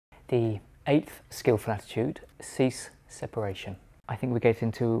The eighth skillful attitude, cease separation. I think we get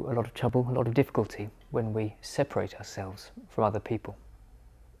into a lot of trouble, a lot of difficulty when we separate ourselves from other people.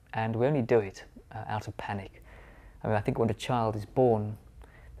 And we only do it out of panic. I mean, I think when a child is born,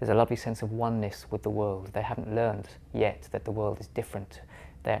 there's a lovely sense of oneness with the world. They haven't learned yet that the world is different.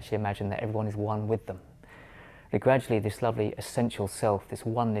 They actually imagine that everyone is one with them. But gradually this lovely essential self, this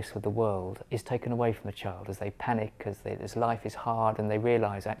oneness with the world, is taken away from the child as they panic, as this life is hard, and they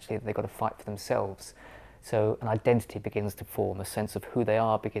realise actually that they've got to fight for themselves. So an identity begins to form, a sense of who they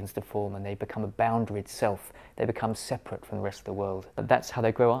are begins to form, and they become a boundaried self. They become separate from the rest of the world. But that's how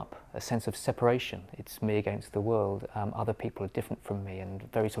they grow up, a sense of separation. It's me against the world. Other people are different from me, and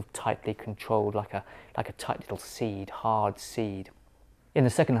very sort of tightly controlled, like a tight little seed, hard seed. In the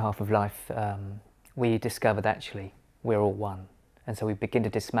second half of life, we discover that actually we're all one. And so we begin to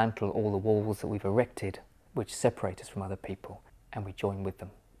dismantle all the walls that we've erected, which separate us from other people, and we join with them,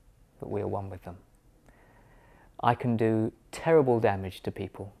 but we are one with them. I can do terrible damage to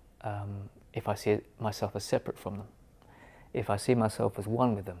people if I see myself as separate from them. If I see myself as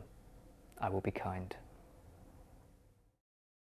one with them, I will be kind.